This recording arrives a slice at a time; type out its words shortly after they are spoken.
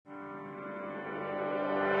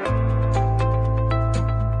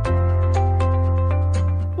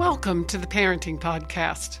Welcome to the Parenting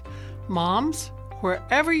Podcast. Moms,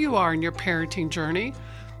 wherever you are in your parenting journey,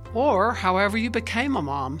 or however you became a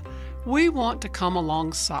mom, we want to come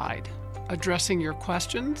alongside, addressing your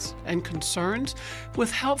questions and concerns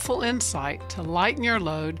with helpful insight to lighten your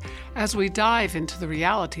load as we dive into the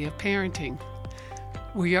reality of parenting.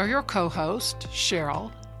 We are your co-hosts,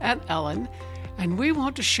 Cheryl and Ellen, and we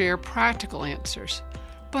want to share practical answers.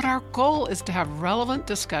 But our goal is to have relevant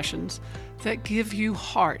discussions that give you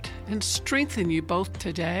heart and strengthen you both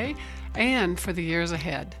today and for the years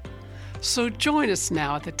ahead. So join us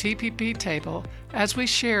now at the TPP table as we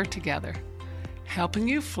share together, helping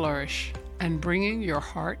you flourish and bringing your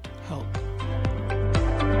heart hope.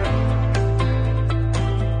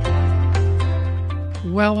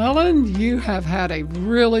 Well, Ellen, you have had a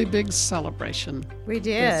really big celebration. We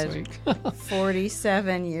did. This week.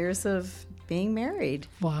 47 years of being married.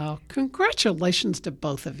 Wow. Congratulations to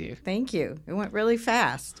both of you. Thank you. It went really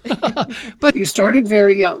fast. But you started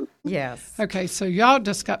very young. Yes. Okay, so y'all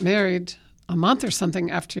just got married a month or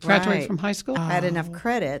something after you graduated Right. from high school? I had enough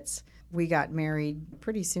credits. We got married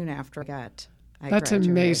pretty soon after I That's graduated.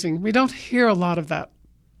 amazing. We don't hear a lot of that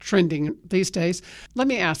trending these days. Let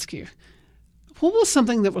me ask you, what was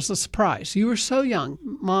something that was a surprise? You were so young,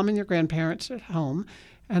 mom and your grandparents at home,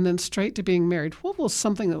 and then straight to being married. What was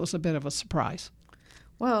something that was a bit of a surprise?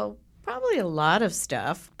 Well, probably a lot of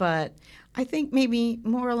stuff, but I think maybe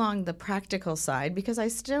more along the practical side because I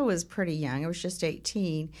still was pretty young. I was just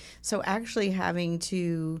 18. So actually having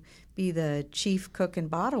to be the chief cook and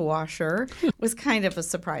bottle washer was kind of a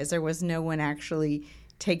surprise. There was no one actually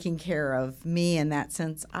taking care of me in that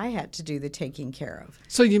sense. I had to do the taking care of.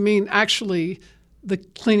 So you mean actually the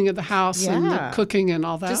cleaning of the house and the Yeah. cooking and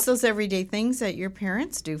all that? Just those everyday things that your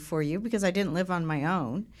parents do for you because I didn't live on my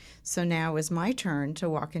own. So now it was my turn to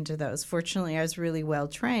walk into those. Fortunately, I was really well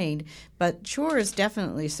trained, but chores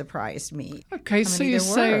definitely surprised me. Okay, How so many you there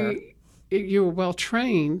were. say you were well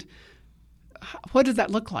trained. What did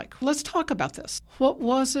that look like? Let's talk about this. What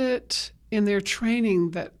was it in their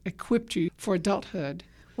training that equipped you for adulthood?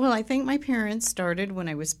 Well, I think my parents started when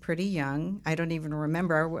I was pretty young. I don't even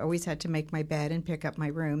remember. I always had to make my bed and pick up my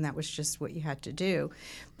room. That was just what you had to do.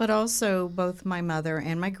 But also, both my mother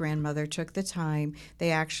and my grandmother took the time. They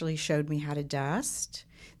actually showed me how to dust.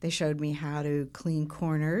 They showed me how to clean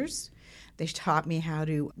corners. They taught me how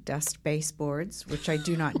to dust baseboards, which I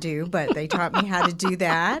do not do, but they taught me how to do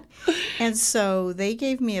that. And so they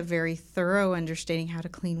gave me a very thorough understanding how to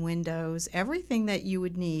clean windows, everything that you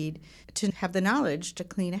would need to have the knowledge to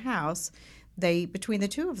clean a house. They, between the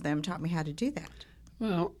two of them, taught me how to do that.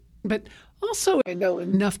 Well, but also I know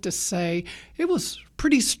enough to say it was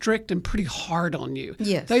pretty strict and pretty hard on you.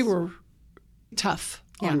 Yes. They were tough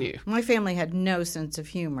on you. My family had no sense of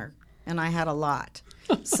humor, and I had a lot.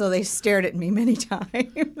 So they stared at me many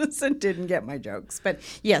times and didn't get my jokes. But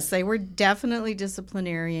yes, they were definitely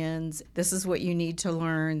disciplinarians. This is what you need to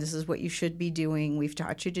learn. This is what you should be doing. We've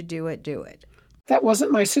taught you to do it. Do it. That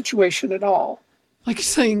wasn't my situation at all. Like you're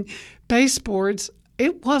saying, baseboards,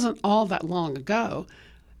 it wasn't all that long ago.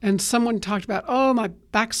 And someone talked about, oh, my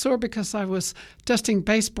back's sore because I was dusting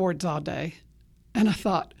baseboards all day. And I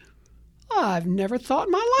thought, I've never thought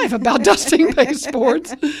in my life about dusting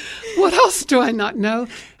baseboards. What else do I not know?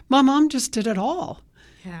 My mom just did it all.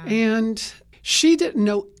 Yeah. And she didn't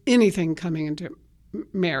know anything coming into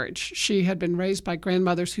marriage. She had been raised by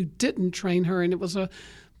grandmothers who didn't train her, and it was a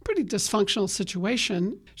pretty dysfunctional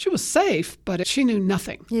situation. She was safe, but she knew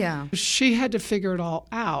nothing. Yeah. She had to figure it all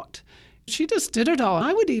out. She just did it all.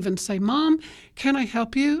 I would even say, Mom, can I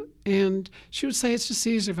help you? And she would say, it's just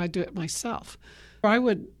easier if I do it myself. I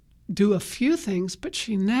would do a few things, but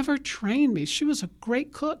she never trained me. She was a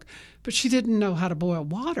great cook, but she didn't know how to boil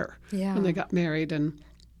water when they got married. And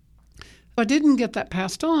I didn't get that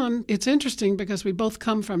passed on. It's interesting because we both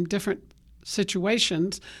come from different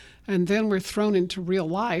situations, and then we're thrown into real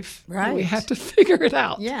life. Right. And we have to figure it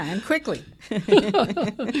out. Yeah, and quickly.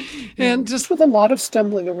 And just with a lot of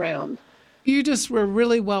stumbling around. You just were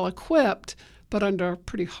really well equipped, but under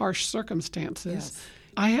pretty harsh circumstances. Yes.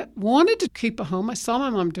 I wanted to keep a home. I saw my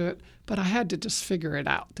mom do it, but I had to just figure it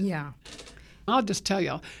out. Yeah. I'll just tell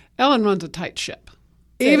y'all, Ellen runs a tight ship.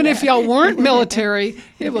 Even if y'all weren't military,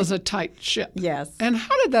 it was a tight ship. Yes. And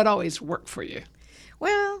how did that always work for you?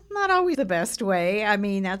 Well, not always the best way. I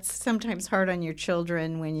mean, that's sometimes hard on your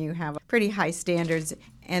children when you have pretty high standards.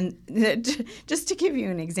 And just to give you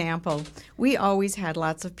an example, we always had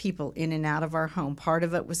lots of people in and out of our home. Part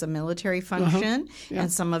of it was a military function, Yeah.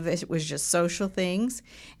 and some of it was just social things.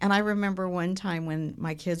 And I remember one time when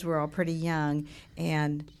my kids were all pretty young,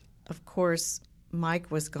 and of course,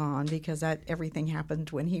 Mike was gone because everything happened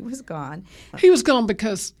when he was gone. He was gone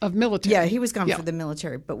because of military. Yeah, he was gone for the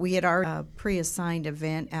military. But we had our pre-assigned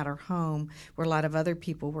event at our home where a lot of other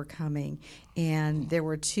people were coming. And there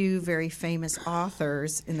were two very famous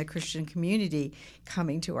authors in the Christian community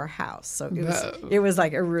coming to our house. So it was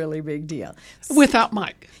like a really big deal. Without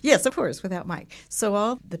Mike. Yes, of course, without Mike. So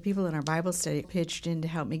all the people in our Bible study pitched in to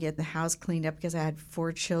help me get the house cleaned up because I had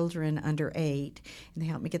 4 children under 8. And they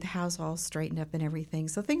helped me get the house all straightened up and everything.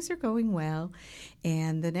 So things are going well.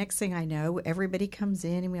 And the next thing I know, everybody comes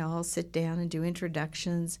in and we all sit down and do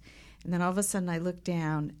introductions. And then all of a sudden I look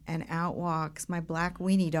down and out walks my black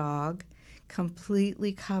weenie dog,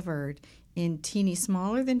 completely covered in teeny,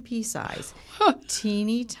 smaller than pea size,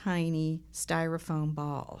 teeny tiny styrofoam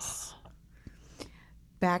balls.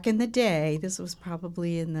 Back in the day, this was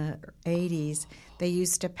probably in the 80s, they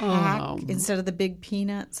used to pack, instead of the big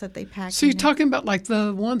peanuts that they packed. So you're talking about like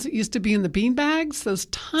the ones that used to be in the bean bags, those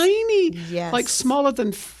tiny, like smaller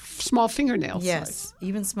than small fingernails. Yes,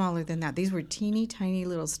 even smaller than that. These were teeny tiny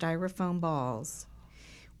little styrofoam balls.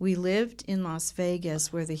 We lived in Las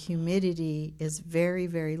Vegas where the humidity is very,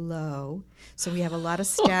 very low, so we have a lot of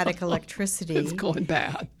static electricity. It's going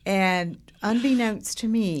bad. And unbeknownst to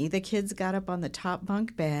me, the kids got up on the top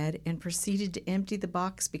bunk bed and proceeded to empty the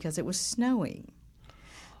box because it was snowing.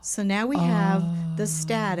 So now we have the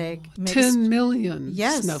static mixed. 10 million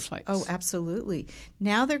snowflakes. Oh, absolutely.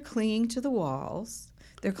 Now they're clinging to the walls.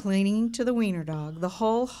 They're clinging to the wiener dog. The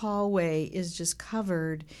whole hallway is just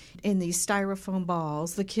covered in these styrofoam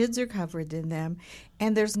balls. The kids are covered in them.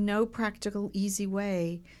 And there's no practical, easy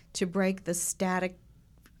way to break the static.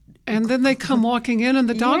 And then they come walking in and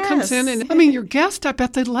the dog comes in. And I mean, your guest, I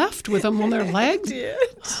bet they left with them on their legs. Did.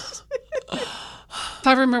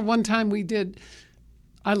 I remember one time we did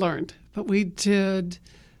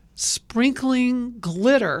sprinkling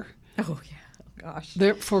glitter. Oh, yeah. Gosh.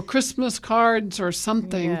 For Christmas cards or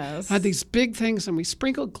something. Yes. I had these big things and we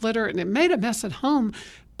sprinkled glitter and it made a mess at home.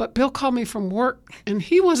 But Bill called me from work and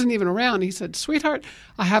he wasn't even around. He said, "Sweetheart,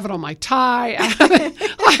 I have it on my tie. I have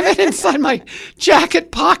it inside my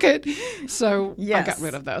jacket pocket." So I got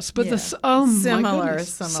rid of those. But my goodness. Similar.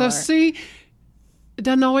 So see, it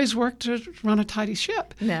doesn't always work to run a tidy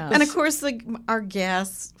ship. No. And of course, our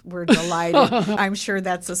guests were delighted. I'm sure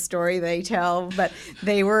that's a story they tell, but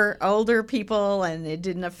they were older people and it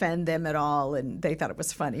didn't offend them at all. And they thought it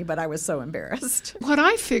was funny, but I was so embarrassed. What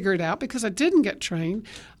I figured out, because I didn't get trained,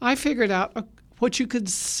 I figured out what you could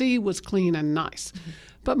see was clean and nice. Mm-hmm.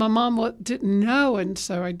 But my mom didn't know, and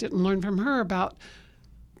so I didn't learn from her about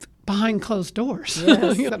behind closed doors.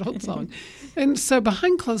 Yes. That old song. And so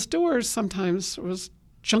behind closed doors sometimes was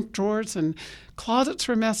junk drawers and closets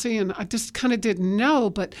were messy, and I just kind of didn't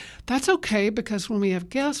know, but that's okay because when we have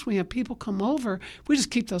guests, when we have people come over, we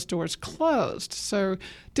just keep those doors closed. So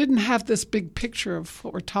didn't have this big picture of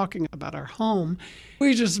what we're talking about our home.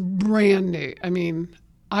 We just brand new. I mean,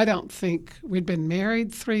 I don't think we'd been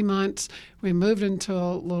married 3 months. We moved into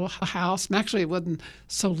a little house, and actually it wasn't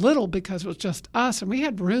so little because it was just us, and we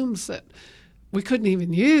had rooms that we couldn't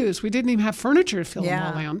even use. We didn't even have furniture to fill them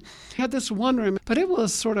all in. We had this one room, but it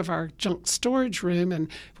was sort of our junk storage room, and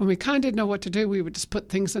when we kind of didn't know what to do, we would just put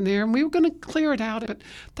things in there, and we were going to clear it out, but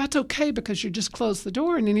that's okay because you just close the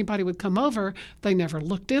door, and anybody would come over. They never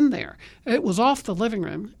looked in there. It was off the living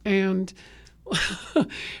room, and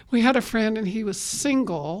we had a friend, and he was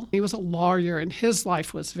single. He was a lawyer, and his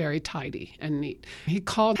life was very tidy and neat. He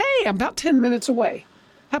called, "Hey, I'm about 10 minutes away.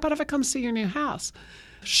 How about if I come see your new house?"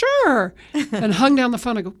 "Sure." And hung down the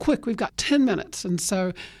phone. I go, "Quick, we've got 10 minutes. And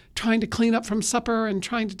so trying to clean up from supper and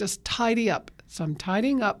trying to just tidy up. So I'm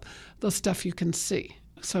tidying up the stuff you can see.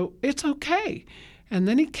 So it's okay. And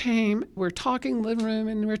then he came, we're talking living room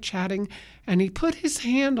and we're chatting, and he put his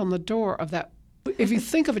hand on the door of that. If you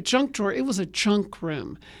think of a junk drawer, it was a junk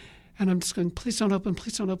room. And I'm just going, please don't open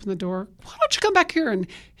the door. "Why don't you come back here?" And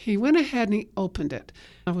he went ahead and he opened it.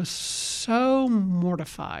 I was so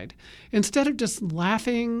mortified. Instead of just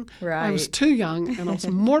laughing, I was too young and I was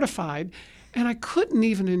mortified. And I couldn't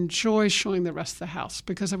even enjoy showing the rest of the house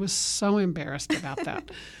because I was so embarrassed about that.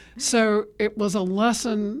 So it was a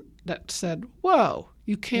lesson that said, whoa,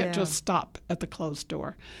 you can't just stop at the closed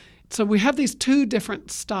door. So we have these two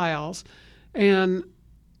different styles, and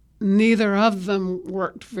neither of them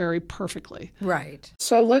worked very perfectly. Right.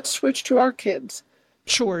 So let's switch to our kids.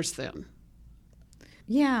 Chores then.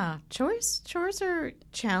 Yeah, chores are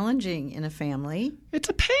challenging in a family. It's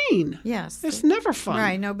a pain. Yes. It's never fun.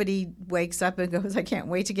 Right. Nobody wakes up and goes, "I can't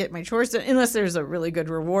wait to get my chores done," unless there's a really good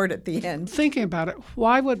reward at the end. Thinking about it,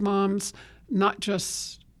 why would moms not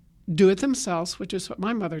just do it themselves, which is what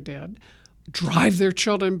my mother did, drive their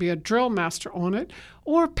children, be a drill master on it,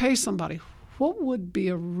 or pay somebody. What would be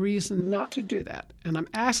a reason not to do that? And I'm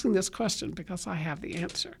asking this question because I have the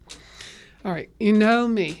answer. All right, you know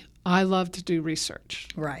me. I love to do research.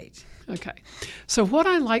 Right. Okay. So what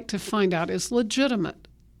I like to find out is legitimate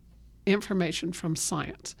information from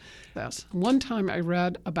science. One time I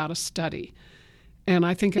read about a study, and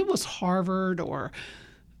I think it was Harvard or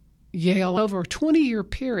Yale, over a 20-year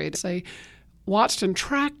period. They watched and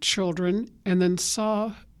tracked children and then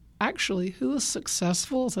saw actually who was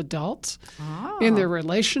successful as adults in their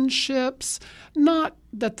relationships. Not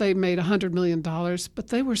that they made $100 million, but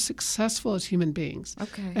they were successful as human beings.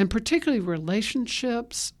 Okay. And particularly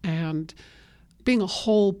relationships and being a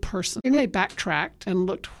whole person. And they backtracked and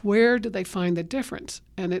looked, where did they find the difference?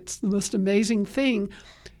 And it's the most amazing thing.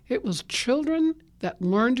 It was children that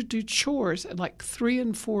learned to do chores at like 3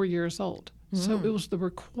 and 4 years old. So it was the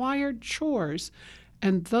required chores.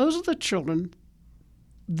 And those are the children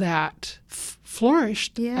that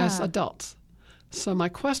flourished as adults. So my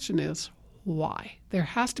question is, why? There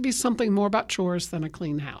has to be something more about chores than a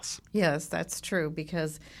clean house. Yes, that's true,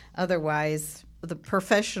 because otherwise the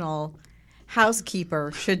professional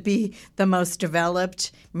housekeeper should be the most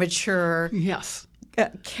developed, mature, Yes.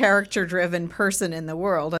 character-driven person in the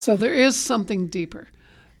world. So there is something deeper.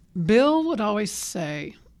 Bill would always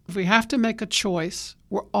say, if we have to make a choice,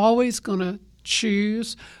 we're always going to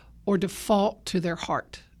choose or default to their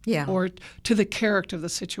heart or to the character of the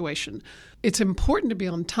situation. It's important to be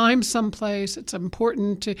on time someplace. It's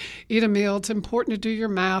important to eat a meal. It's important to do your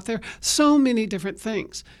math. There are so many different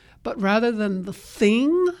things. But rather than the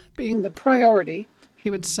thing being the priority, he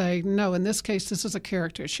would say, no, in this case, this is a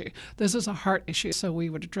character issue. This is a heart issue, so we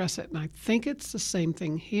would address it. And I think it's the same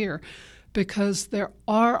thing here, because there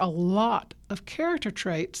are a lot of character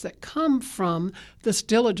traits that come from this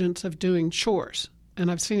diligence of doing chores. And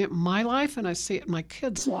I've seen it in my life, and I see it in my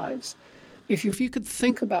kids' lives. If you could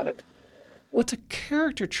think about it, what's a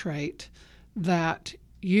character trait that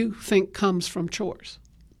you think comes from chores?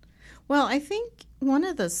 Well, I think one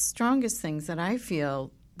of the strongest things that I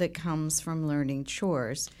feel that comes from learning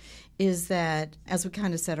chores is that, as we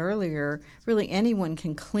kind of said earlier, really anyone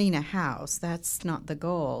can clean a house. That's not the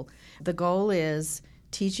goal. The goal is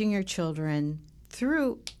teaching your children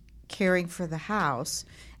through caring for the house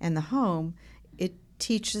and the home, it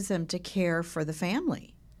teaches them to care for the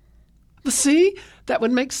family. See, that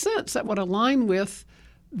would make sense. That would align with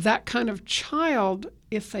that kind of child.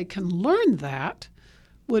 If they can learn that,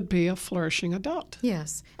 would be a flourishing adult.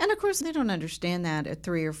 Yes. And of course, they don't understand that at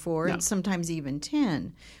 3 or 4, and sometimes even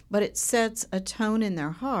 10. But it sets a tone in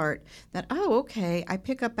their heart that, oh, okay, I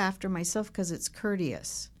pick up after myself because it's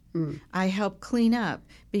courteous. I help clean up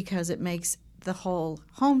because it makes the whole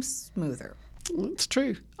home smoother. It's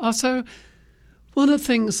true. Also, one of the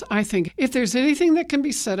things I think, if there's anything that can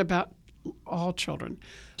be said about all children,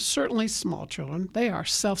 certainly small children, they are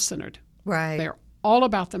self-centered. Right. They're all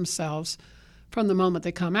about themselves from the moment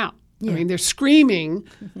they come out. Yeah. I mean, they're screaming,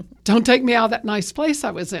 don't take me out of that nice place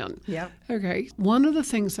I was in. Yeah. Okay. One of the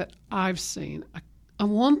things that I've seen, I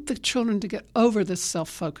want the children to get over this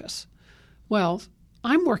self-focus. Well,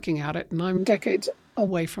 I'm working at it, and I'm decades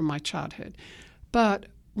away from my childhood, but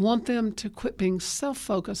want them to quit being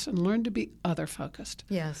self-focused and learn to be other-focused.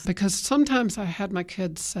 Yes. Because sometimes I had my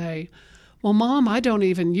kids say, well, Mom, I don't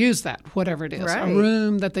even use that, whatever it is, Right. a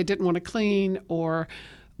room that they didn't want to clean or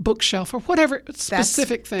bookshelf or whatever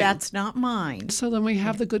specific thing. That's not mine. So then we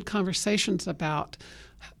have the good conversations about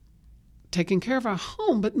taking care of our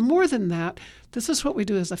home. But more than that, this is what we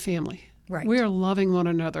do as a family. Right. We are loving one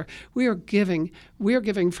another. We are giving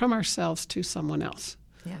from ourselves to someone else.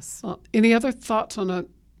 Yes. Any other thoughts on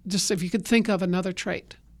just if you could think of another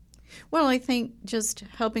trait? Well, I think just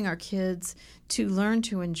helping our kids to learn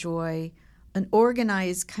to enjoy an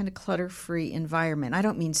organized, kind of clutter-free environment. I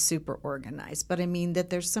don't mean super organized, but I mean that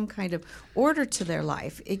there's some kind of order to their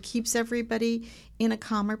life. It keeps everybody in a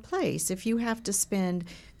calmer place. If you have to spend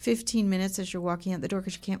 15 minutes as you're walking out the door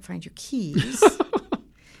because you can't find your keys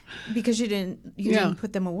because you didn't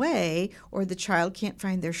put them away, or the child can't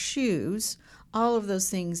find their shoes, all of those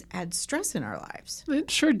things add stress in our lives.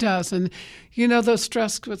 It sure does. And, those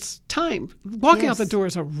stress with time. Walking out the door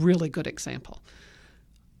is a really good example.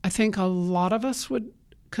 I think a lot of us would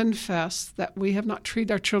confess that we have not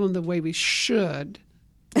treated our children the way we should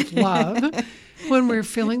with love when we're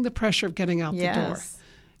feeling the pressure of getting out the door.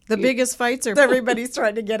 The biggest fights are everybody's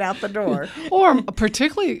trying to get out the door. Or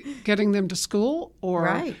particularly getting them to school, or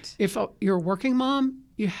Right. if you're a working mom,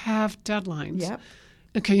 you have deadlines. Yep.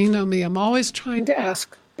 Okay, you know me, I'm always trying to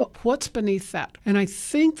ask, but what's beneath that? And I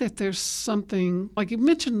think that there's something, like you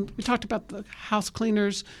mentioned, we talked about the house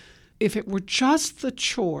cleaners if it were just the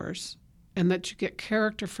chores and that you get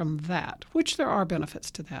character from that, which there are benefits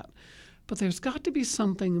to that, but there's got to be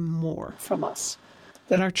something more from us,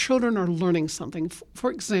 that our children are learning something. For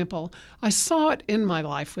example, I saw it in my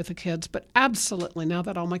life with the kids, but absolutely now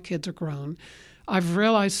that all my kids are grown, I've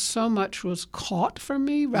realized so much was caught from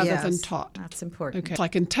me rather than taught. That's important. Okay. It's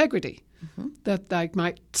like integrity, that I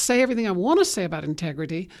might say everything I want to say about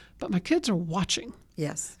integrity, but my kids are watching.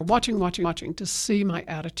 Yes. Watching to see my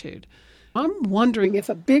attitude. I'm wondering if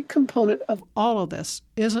a big component of all of this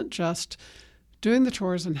isn't just doing the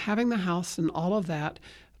chores and having the house and all of that,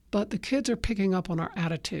 but the kids are picking up on our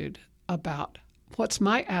attitude about what's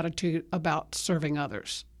my attitude about serving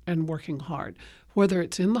others and working hard, whether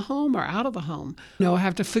it's in the home or out of the home. No, I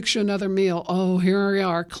have to fix you another meal. Oh, here we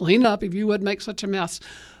are. Clean up if you would make such a mess.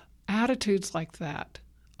 Attitudes like that.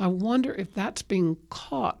 I wonder if that's being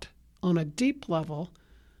caught on a deep level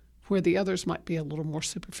where the others might be a little more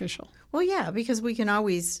superficial. Well, yeah, because we can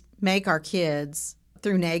always make our kids,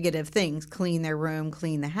 through negative things, clean their room,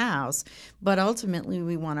 clean the house. But ultimately,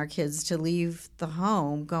 we want our kids to leave the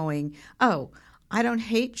home going, oh, I don't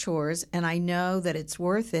hate chores, and I know that it's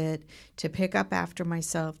worth it to pick up after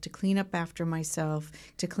myself, to clean up after myself,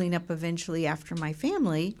 to clean up eventually after my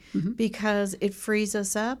family, because it frees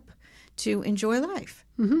us up to enjoy life.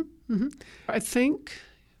 I think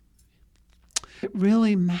it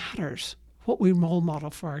really matters what we role model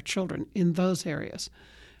for our children in those areas.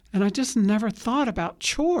 And I just never thought about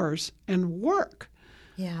chores and work.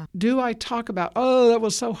 Yeah. Do I talk about, oh, that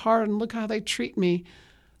was so hard and look how they treat me,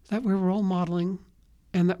 that we're role modeling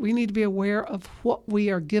and that we need to be aware of what we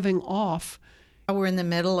are giving off. We're in the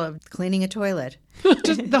middle of cleaning a toilet.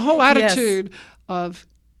 Just the whole attitude of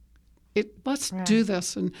it. Let's do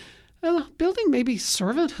this and building maybe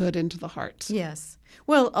servanthood into the hearts. Yes.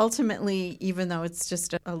 Well, ultimately, even though it's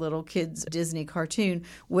just a little kid's Disney cartoon,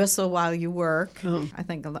 Whistle While You Work. I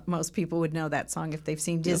think most people would know that song if they've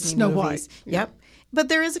seen Disney Snow movies. White. Yep. But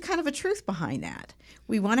there is a kind of a truth behind that.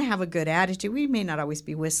 We want to have a good attitude. We may not always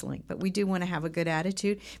be whistling, but we do want to have a good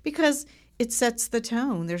attitude because it sets the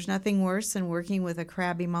tone. There's nothing worse than working with a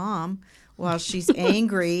crabby mom while she's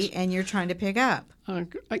angry and you're trying to pick up.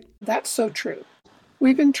 That's so true.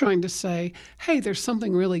 We've been trying to say, hey, there's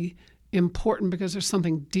something really important because there's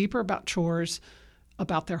something deeper about chores,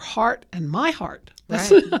 about their heart and my heart.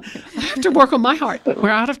 Right. I have to work on my heart, but we're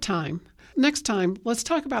out of time. Next time, let's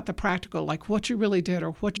talk about the practical, like what you really did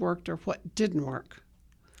or what worked or what didn't work.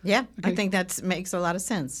 Yeah, Okay. I think that makes a lot of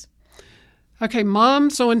sense. Okay, Mom,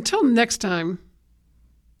 so until next time,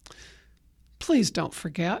 please don't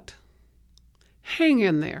forget, hang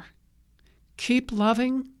in there. Keep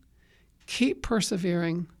loving, keep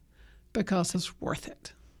persevering, because it's worth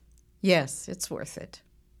it. Yes, it's worth it.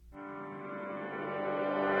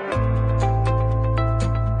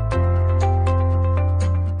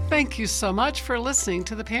 Thank you so much for listening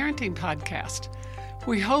to the Parenting Podcast.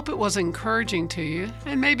 We hope it was encouraging to you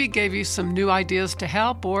and maybe gave you some new ideas to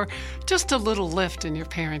help or just a little lift in your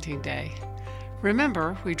parenting day.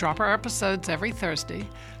 Remember, we drop our episodes every Thursday,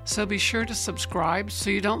 so be sure to subscribe so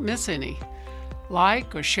you don't miss any.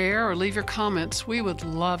 Like or share or leave your comments. We would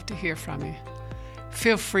love to hear from you.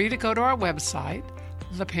 Feel free to go to our website,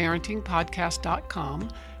 theparentingpodcast.com,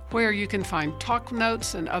 where you can find talk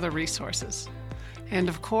notes and other resources. And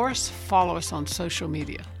of course, follow us on social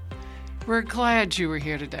media. We're glad you were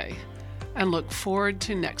here today and look forward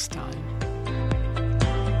to next time.